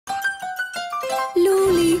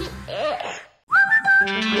Luli.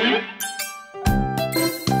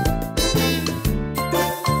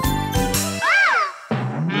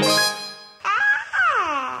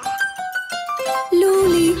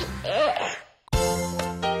 Luli.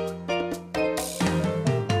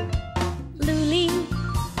 Luli,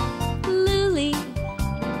 Luli,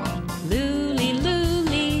 Luli,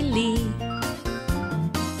 Luli, Lee.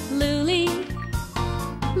 Luli,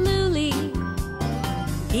 Luli,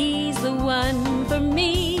 he's the one for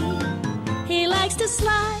me. He likes to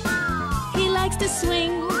slide, he likes to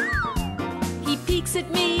swing. He peeks at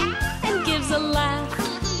me and gives a laugh.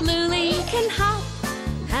 Luli can hop,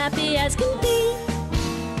 happy as can be,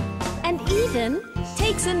 and even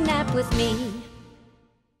takes a nap with me.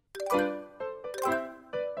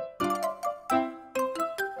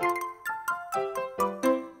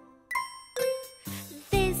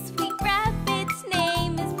 This sweet rabbit's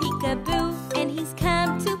name is Peekaboo, and he's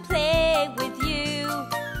come to play with you.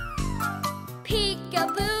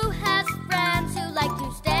 Peekaboo has friends who like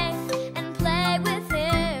to stay and play with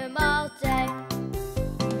him all day.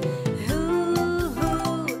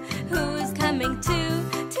 Who is coming to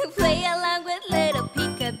play along with little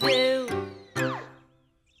Peekaboo?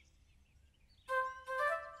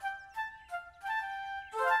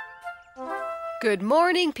 Good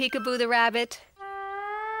morning, Peekaboo the rabbit.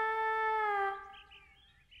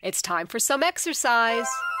 It's time for some exercise.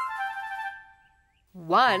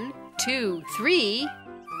 1, 2, 3.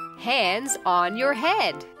 Hands on your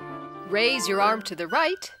head. Raise your arm to the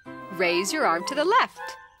right. Raise your arm to the left.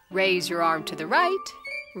 Raise your arm to the right.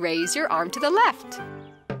 Raise your arm to the left.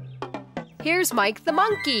 Here's Mike the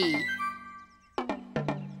monkey.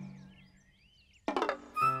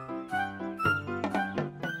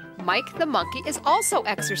 Mike the monkey is also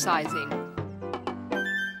exercising.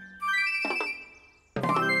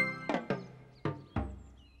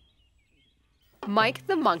 Mike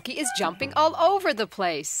the monkey is jumping all over the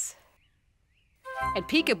place. And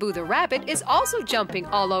Peekaboo the rabbit is also jumping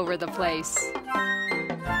all over the place.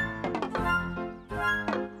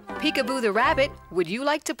 Peekaboo the rabbit, would you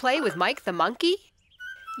like to play with Mike the monkey?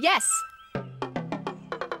 Yes.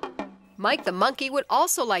 Mike the monkey would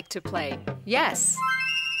also like to play. Yes.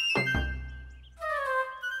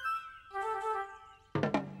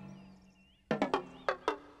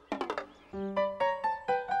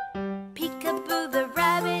 Peekaboo the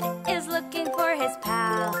rabbit is looking for his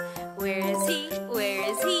pal. Where is he? Where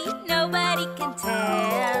is he? Nobody can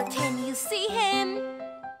tell. Can you see him?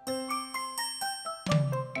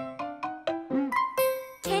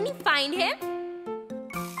 Can you find him?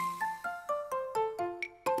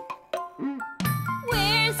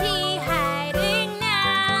 Where's he hiding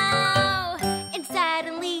now? And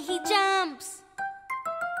suddenly he jumps.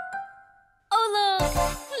 Oh look,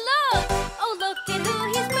 look! Oh look at who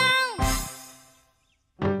he's found.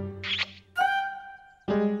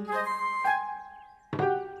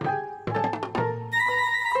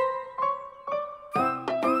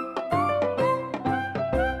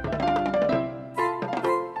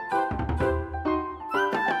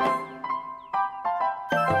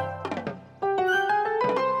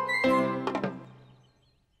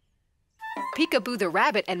 Peekaboo the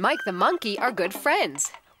rabbit and Mike the monkey are good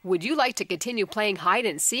friends. Would you like to continue playing hide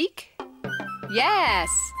and seek? Yes!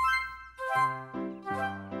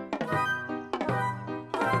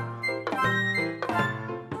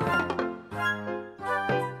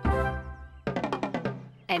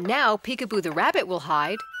 And now Peekaboo the rabbit will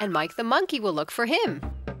hide and Mike the monkey will look for him.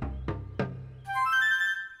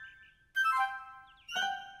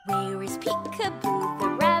 Where is Peekaboo the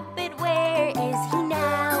rabbit? Where is he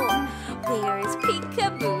now? Where is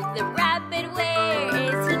Peekaboo the rabbit? Where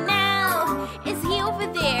is he now? Is he over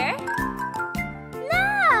there?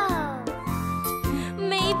 No!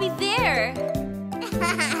 Maybe there.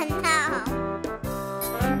 No.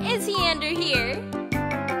 Is he under here?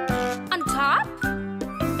 On top?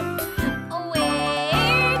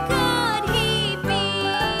 Where could he be?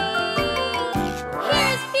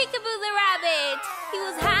 Here's Peekaboo the rabbit. He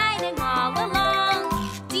was hiding all along.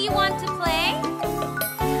 Do you want to play?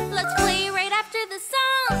 Let's play right after the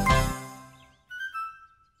song.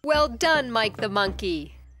 Well done, Mike the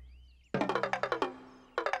monkey.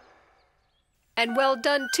 And well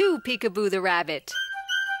done too, Peekaboo the rabbit.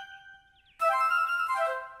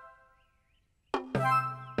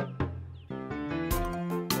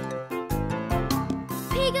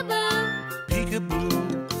 Peekaboo, Peekaboo,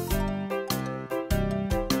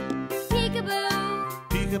 peekaboo.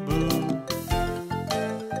 peekaboo.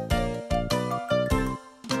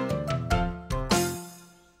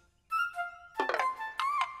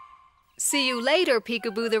 See you later,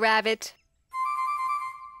 Peekaboo the rabbit.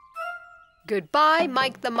 Goodbye,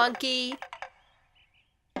 Mike the monkey.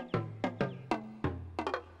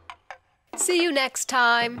 See you next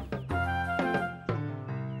time.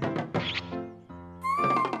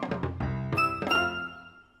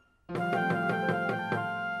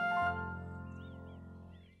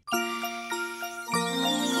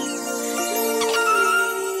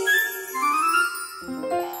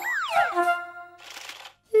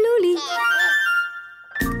 Luli.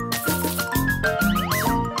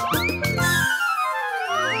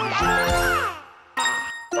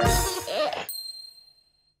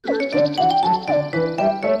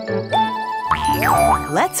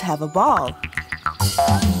 Let's have a ball.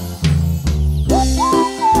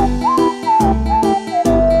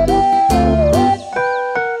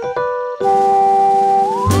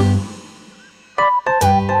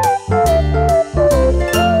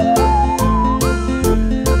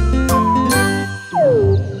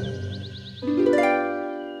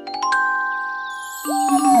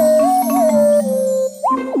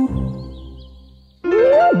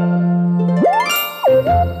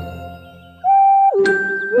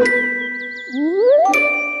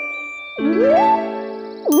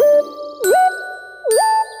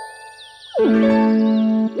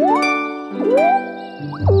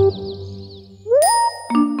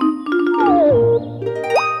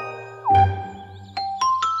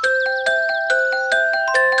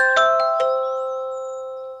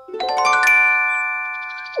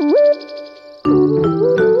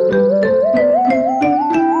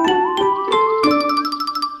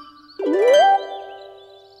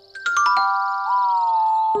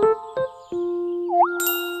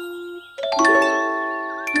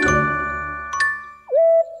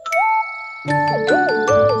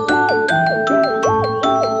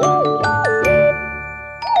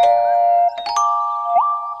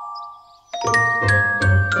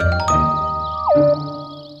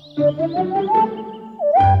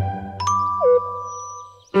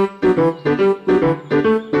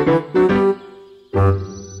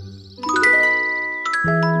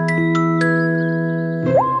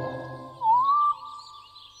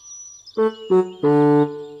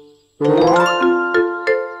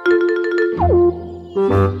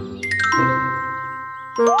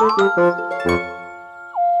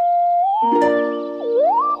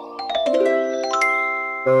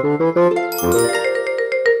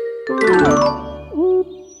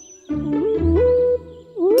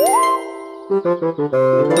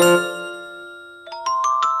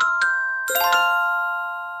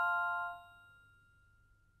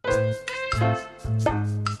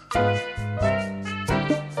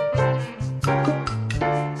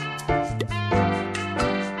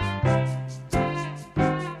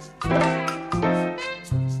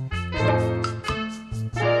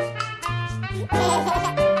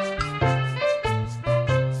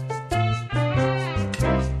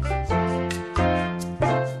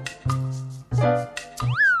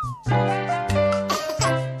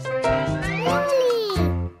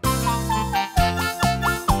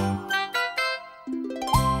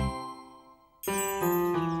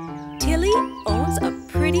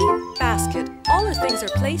 Are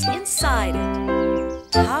placed inside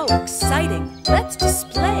it. How exciting! Let's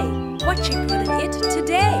display what she put in it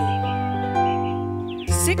today.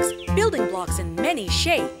 6 building blocks in many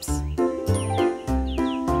shapes.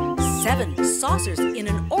 7 saucers in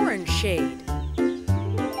an orange shade.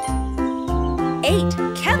 8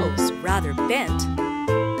 kettles rather bent.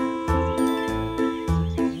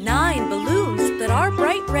 9 balloons that are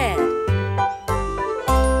bright red.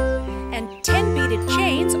 And 10 beaded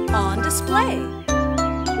chains on display.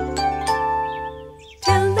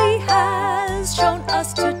 Shown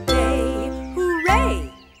us today,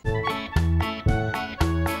 hooray!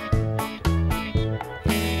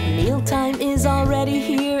 Mealtime is already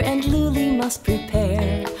here and Luli must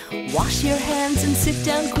prepare. Wash your hands and sit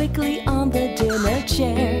down quickly on the dinner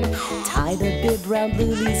chair. Tie the bib round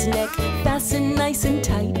Luli's neck, fasten nice and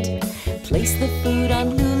tight. Place the food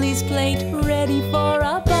on Luli's plate, ready for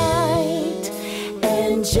a bite.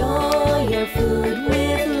 Enjoy your food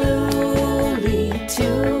with Luli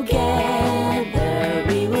together.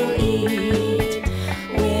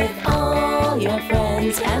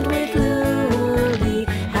 And with Luli,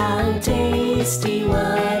 how tasty,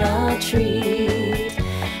 what a treat.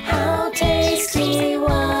 How tasty,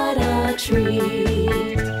 what a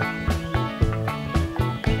treat.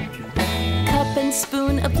 Cup and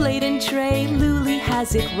spoon, a plate and tray, Luli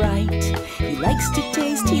has it right. He likes to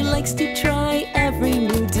taste, he likes to try every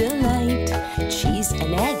new delight. Cheese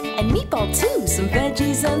and egg and meatball too, some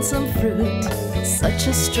veggies and some fruit. Such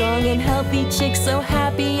a strong and healthy chick, so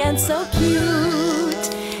happy and so cute.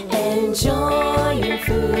 Enjoy your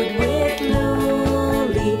food with Luli.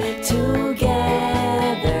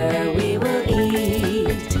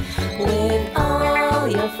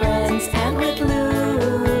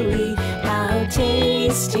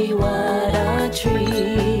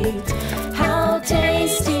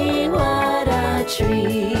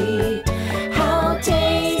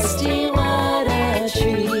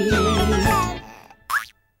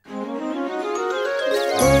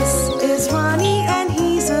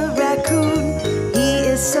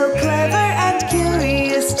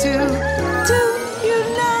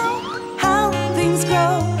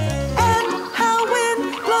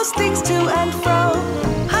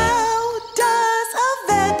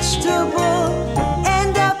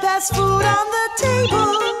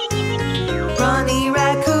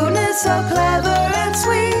 so clever and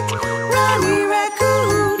sweet. Ronnie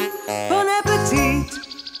Raccoon, bon appetit.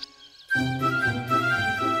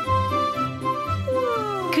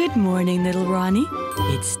 Good morning, little Ronnie.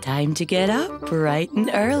 It's time to get up bright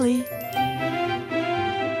and early.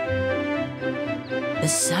 The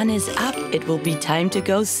sun is up. It will be time to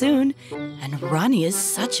go soon. And Ronnie is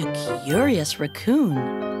such a curious raccoon.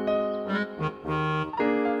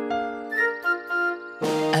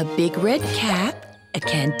 A big red cap, a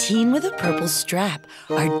canteen with a purple strap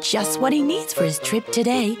are just what he needs for his trip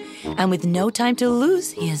today. And with no time to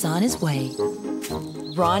lose, he is on his way.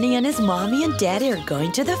 Ronnie and his mommy and daddy are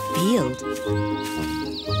going to the field.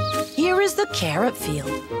 Here is the carrot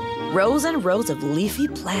field. Rows and rows of leafy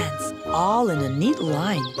plants, all in a neat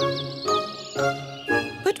line.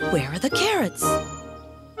 But where are the carrots?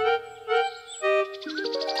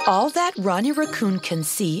 All that Ronnie Raccoon can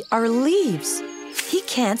see are leaves. He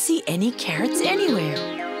can't see any carrots anywhere.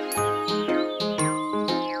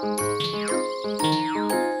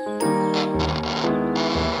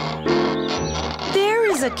 There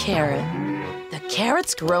is a carrot. The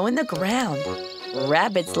carrots grow in the ground.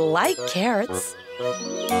 Rabbits like carrots.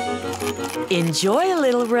 Enjoy,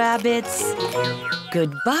 little rabbits.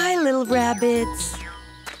 Goodbye, little rabbits.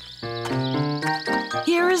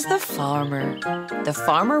 Here is the farmer. The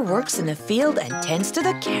farmer works in the field and tends to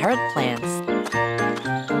the carrot plants.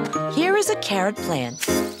 Here is a carrot plant.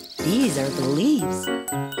 These are the leaves.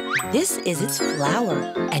 This is its flower.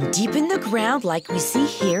 And deep in the ground, like we see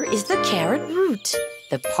here, is the carrot root.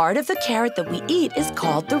 The part of the carrot that we eat is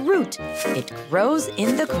called the root. It grows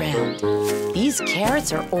in the ground. These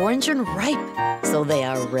carrots are orange and ripe, so they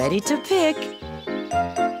are ready to pick.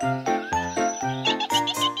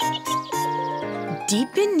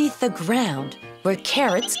 Deep beneath the ground, where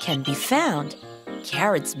carrots can be found.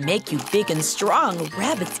 Carrots make you big and strong.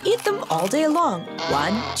 Rabbits eat them all day long.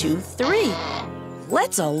 1, 2, 3.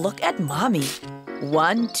 Let's all look at Mommy.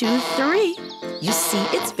 1, 2, 3. You see,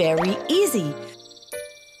 it's very easy.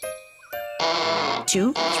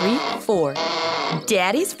 2, 3, 4.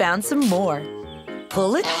 Daddy's found some more.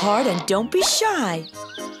 Pull it hard and don't be shy.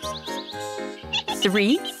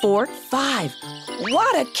 3, 4, 5.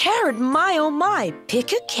 What a carrot, my oh my!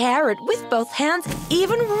 Pick a carrot with both hands,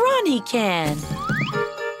 even Ronnie can.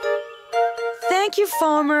 Thank you,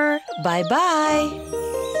 farmer. Bye-bye.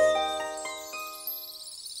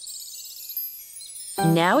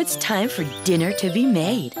 Now it's time for dinner to be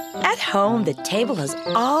made. At home, the table has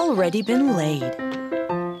already been laid.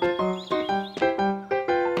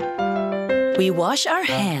 We wash our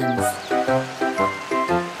hands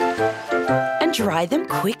and dry them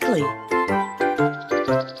quickly.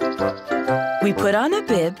 We put on a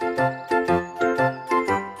bib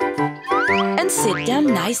and sit down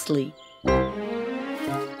nicely.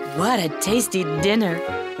 What a tasty dinner!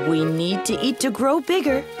 We need to eat to grow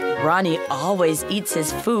bigger. Ronnie always eats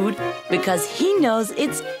his food because he knows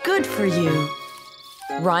it's good for you.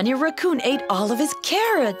 Ronnie Raccoon ate all of his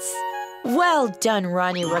carrots. Well done,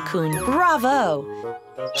 Ronnie Raccoon. Bravo!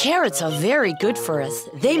 Carrots are very good for us.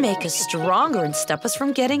 They make us stronger and stop us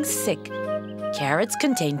from getting sick. Carrots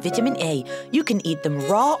contain vitamin A. You can eat them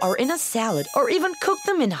raw or in a salad, or even cook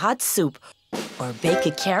them in hot soup, or bake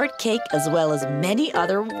a carrot cake, as well as many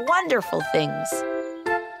other wonderful things.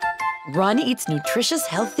 Ronnie eats nutritious,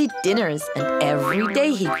 healthy dinners, and every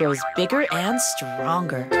day he grows bigger and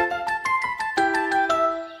stronger.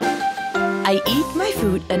 I eat my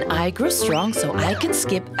food and I grow strong so I can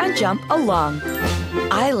skip and jump along.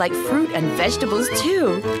 I like fruit and vegetables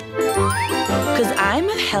too, 'cause I'm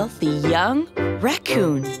a healthy young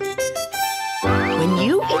raccoon. When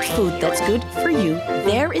you eat food that's good for you,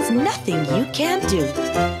 there is nothing you can't do.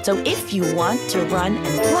 So if you want to run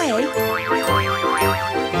and play,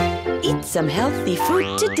 eat some healthy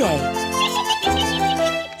food today.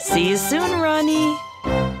 See you soon, Ronnie.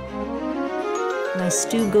 My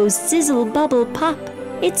stew goes sizzle, bubble, pop.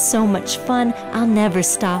 It's so much fun, I'll never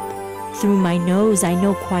stop. Through my nose I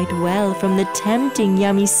know quite well, from the tempting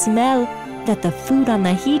yummy smell, that the food on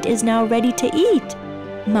the heat is now ready to eat.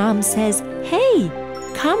 Mom says, hey,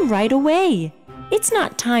 come right away. It's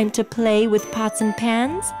not time to play with pots and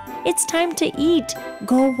pans. It's time to eat.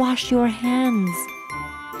 Go wash your hands.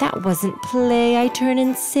 That wasn't play, I turn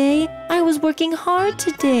and say. I was working hard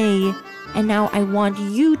today. And now I want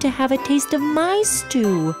you to have a taste of my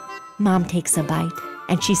stew. Mom takes a bite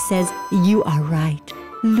and she says, you are right.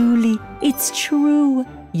 Luli, it's true.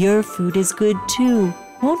 Your food is good too.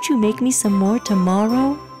 Won't you make me some more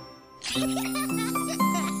tomorrow?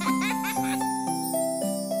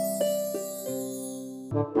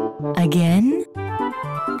 Again?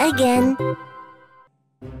 Again.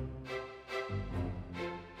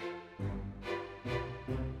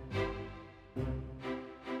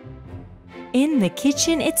 In the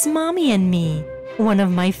kitchen, it's Mommy and me, one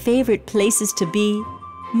of my favorite places to be.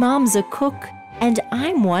 Mom's a cook, and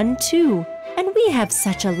I'm one too, and we have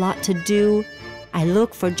such a lot to do. I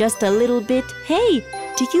look for just a little bit. Hey,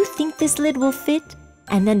 do you think this lid will fit?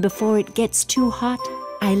 And then before it gets too hot,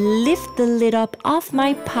 I lift the lid up off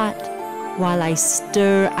my pot. While I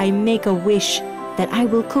stir, I make a wish that I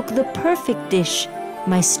will cook the perfect dish.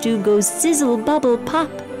 My stew goes sizzle, bubble,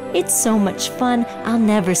 pop. It's so much fun, I'll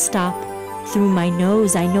never stop. Through my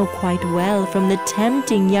nose, I know quite well from the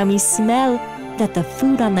tempting, yummy smell that the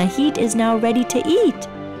food on the heat is now ready to eat.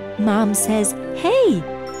 Mom says, "Hey,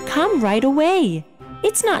 come right away.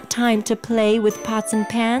 It's not time to play with pots and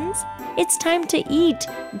pans. It's time to eat.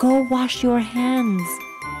 Go wash your hands."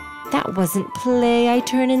 That wasn't play, I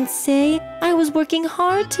turn and say. I was working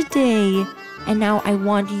hard today. And now I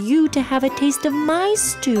want you to have a taste of my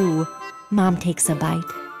stew. Mom takes a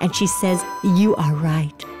bite and she says, "You are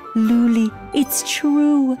right. Luli, it's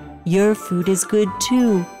true. Your food is good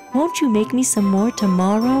too. Won't you make me some more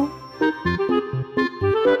tomorrow?"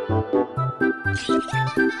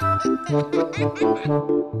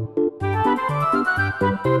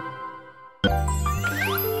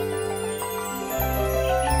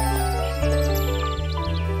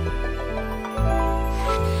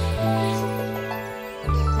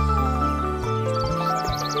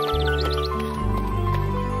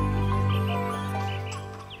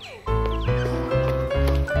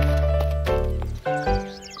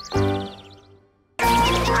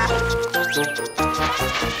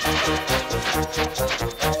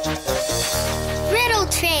 Riddle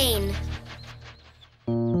train.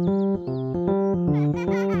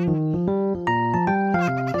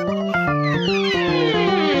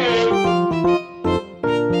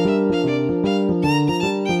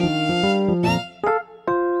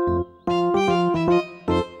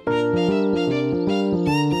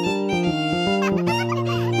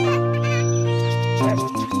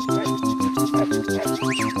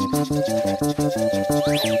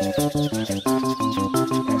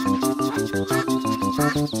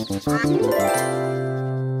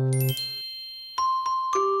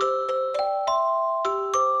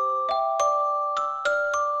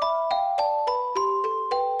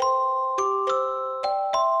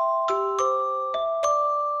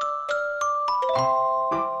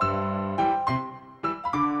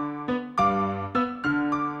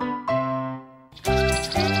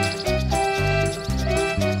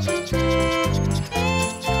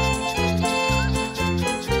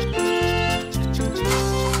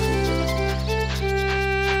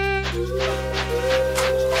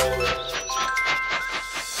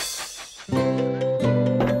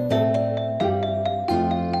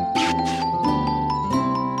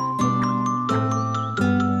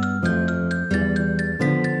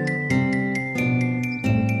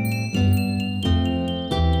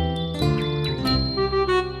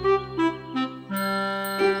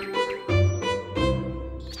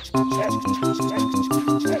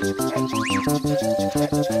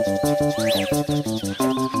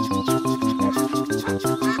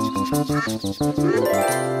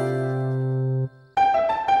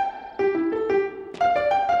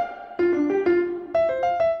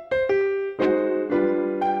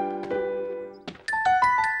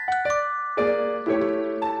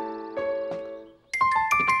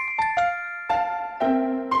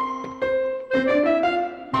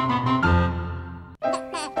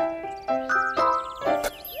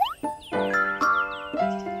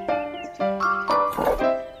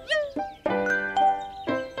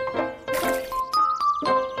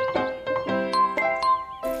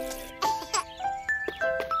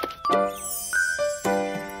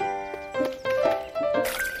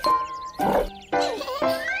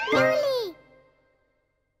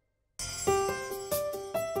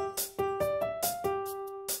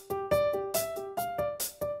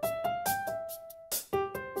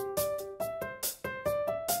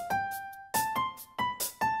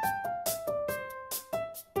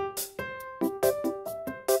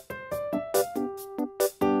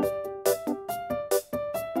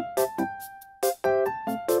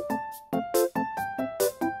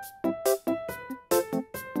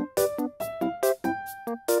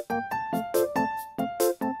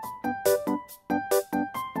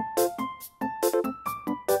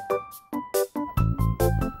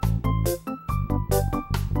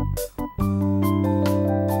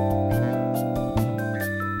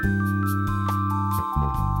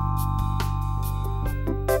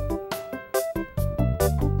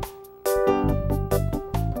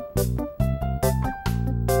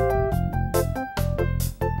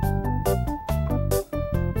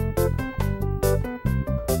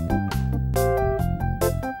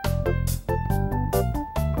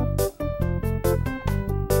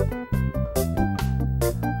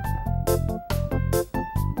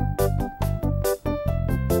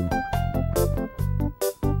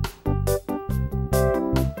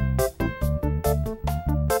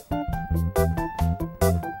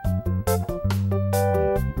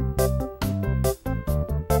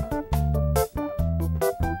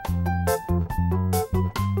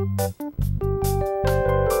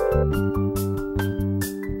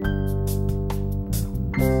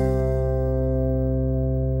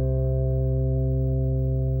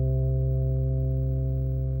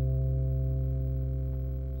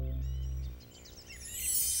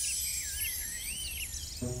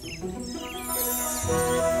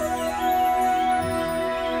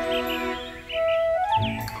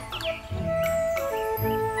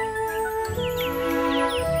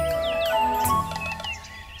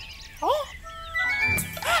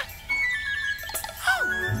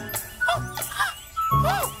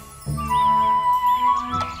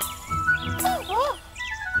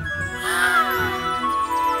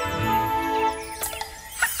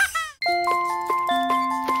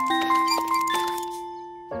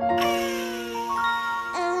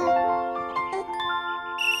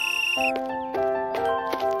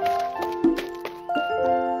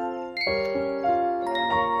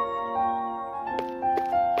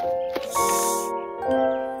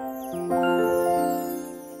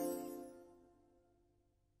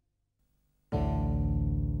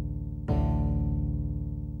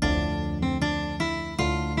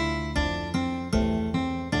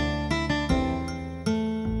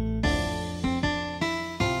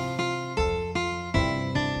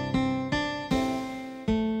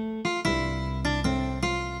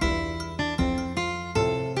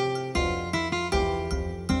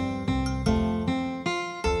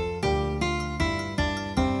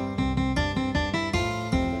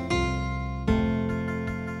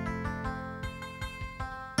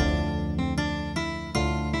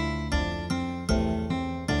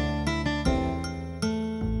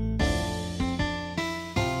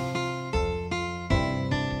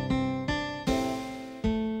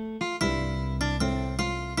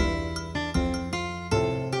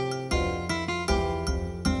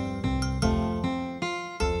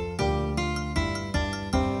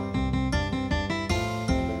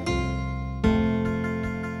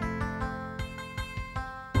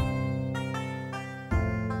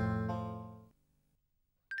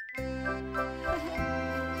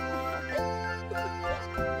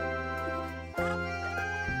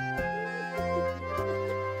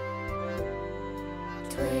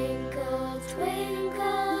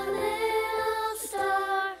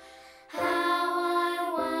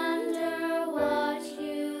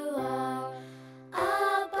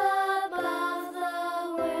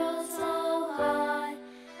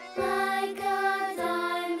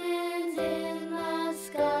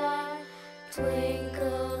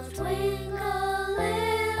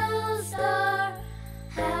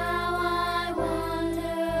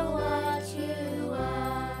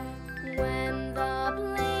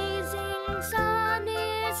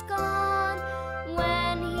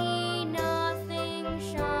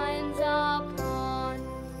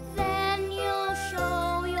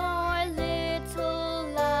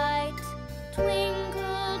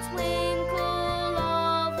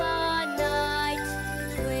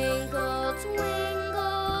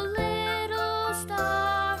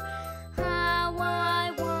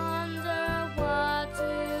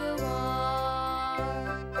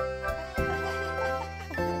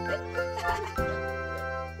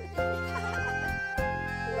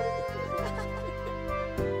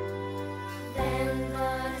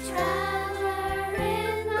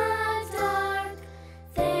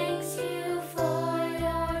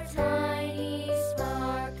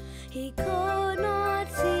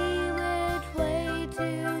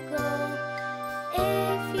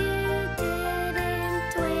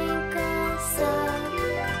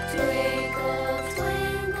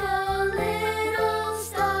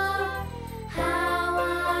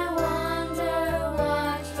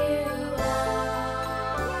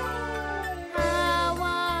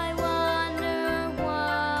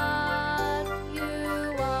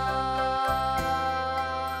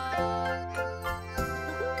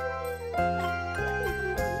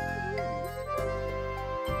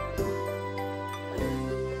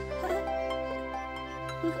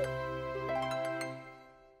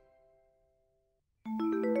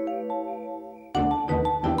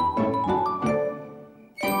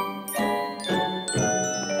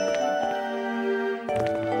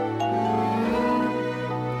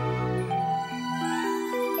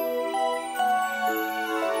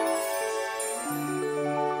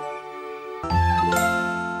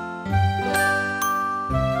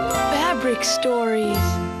 Fabric stories.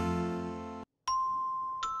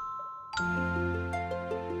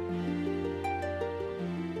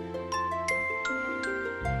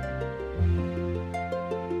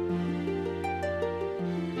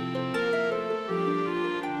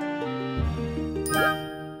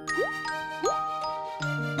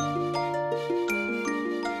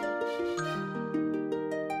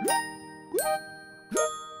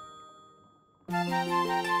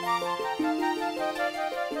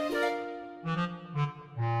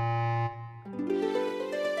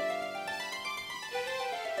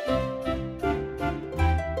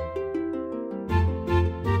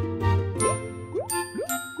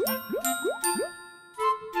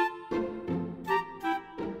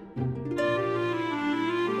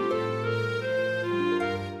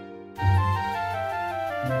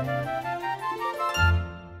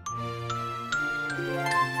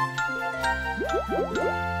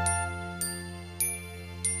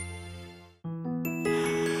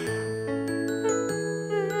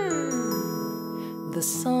 The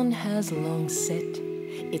sun has long set,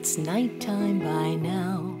 it's nighttime by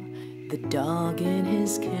now. The dog in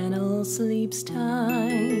his kennel sleeps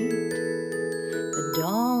tight. The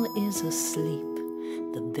doll is asleep,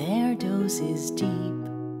 the bear dozes deep,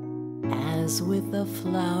 as with the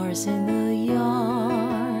flowers in the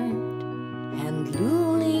yard. And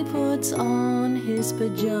Luli puts on his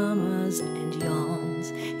pajamas and yawns,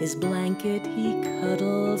 his blanket he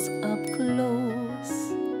cuddles up close.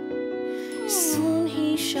 Soon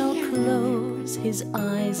he shall close his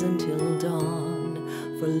eyes until dawn,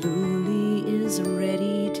 for Luli is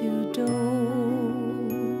ready to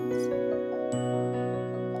doze.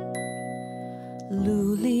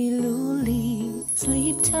 Luli, Luli,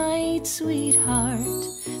 sleep tight, sweetheart.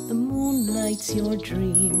 The moon lights your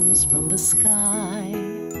dreams from the sky.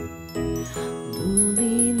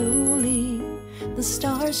 Luli, Luli, the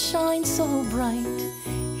stars shine so bright.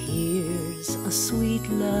 Here's a sweet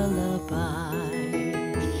lullaby.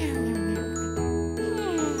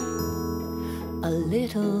 A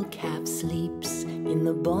little calf sleeps in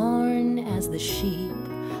the barn as the sheep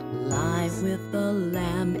lie with the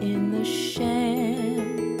lamb in the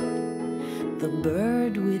shed. The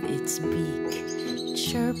bird with its beak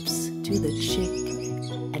chirps to the chick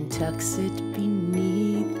and tucks it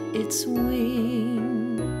beneath its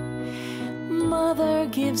wing. Mother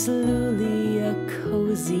gives Luli a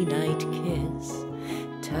cozy night kiss,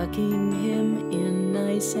 tucking him in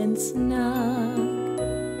nice and snug.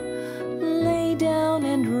 Lay down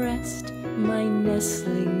and rest, my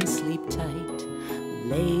nestling, sleep tight.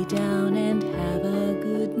 Lay down and have a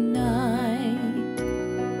good night.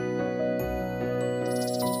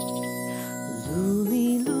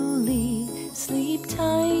 Luli, Luli, sleep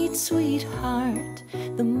tight, sweetheart.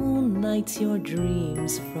 The moon lights your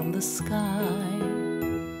dreams from the sky.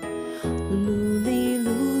 Luli,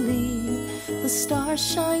 Luli, the stars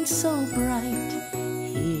shine so bright.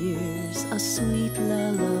 Here's a sweet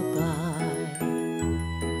lullaby.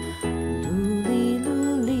 Luli,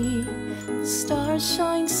 Luli, the stars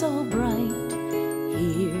shine so bright.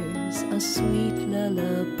 Here's a sweet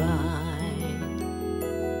lullaby.